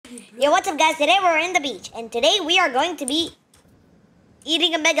Yeah, what's up, guys? Today we're in the beach, and today we are going to be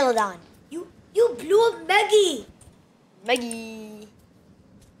eating a megalodon. You blew up Meggie.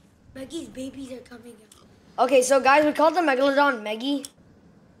 Maggie's babies are coming out. Okay, so guys, we called the megalodon Meggie,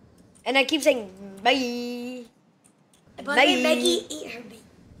 and I keep saying Meggie. But then Meggie ate her baby.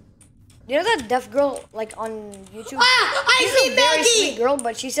 You know that deaf girl like on YouTube? I see She's a very Meggie. sweet girl,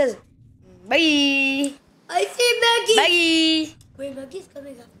 but she says Meggie. I see Meggie. Meggie. Wait, Maggie's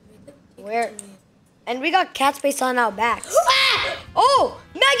coming up. Where? And we got cat space on our backs. Oh,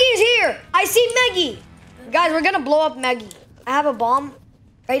 Maggie's here! I see Meggie. Guys, we're gonna blow up Meggie. I have a bomb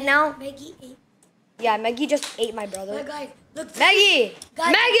right now. Meggie ate. Yeah, Meggie just ate my brother. Wait, guys, look. Maggie!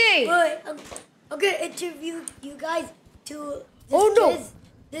 Guys, Maggie! Wait, I'm gonna interview you guys to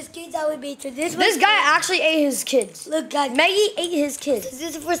this kids that we made. So this guy actually ate his kids. Look, guys. Maggie ate his kids.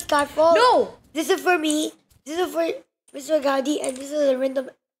 This is for Skyfall. No! This is for me. This is for Mr. Gandhi, and this is a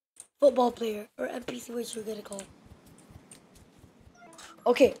random football player or NPC, which you're gonna call.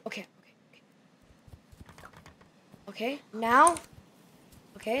 Okay. Now.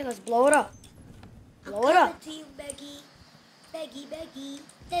 Okay, let's blow it up. Blow it up. To you, Maggie.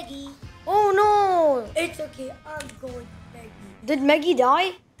 Oh no! It's okay. I'm going to Maggie. Did Maggie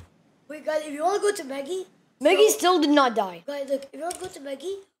die? Wait, guys, if you want to go to Maggie, Maggie still did not die. guys, look, if you want to go to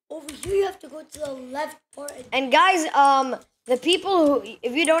Maggie, over here you have to go to the left part. And guys, the people who,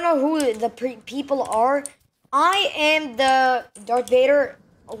 if you don't know who the people are, I am the Darth Vader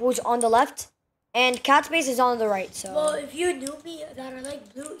who's on the left, and Cat Space is on the right. So. Well, if you knew me that are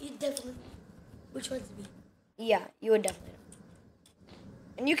like blue, you definitely. Which one's me? Yeah, you would definitely know.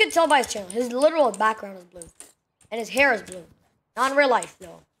 And you can tell by his channel. His literal background is blue, and his hair is blue. Not in real life,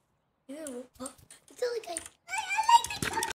 though. It's like